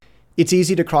It's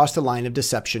easy to cross the line of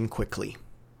deception quickly.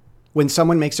 When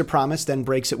someone makes a promise, then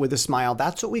breaks it with a smile,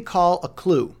 that's what we call a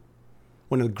clue.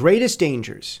 One of the greatest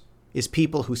dangers is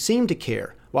people who seem to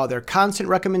care while their constant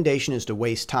recommendation is to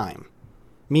waste time.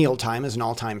 Mealtime is an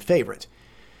all-time favorite.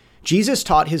 Jesus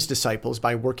taught his disciples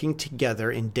by working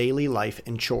together in daily life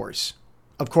and chores.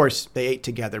 Of course, they ate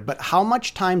together, but how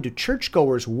much time do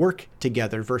churchgoers work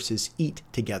together versus eat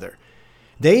together?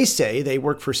 They say they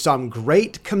work for some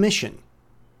great commission.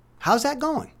 How's that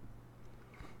going?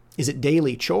 Is it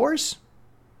daily chores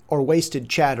or wasted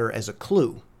chatter as a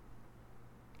clue?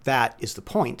 That is the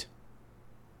point.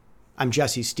 I'm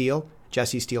Jesse Steele,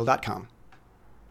 jessesteele.com.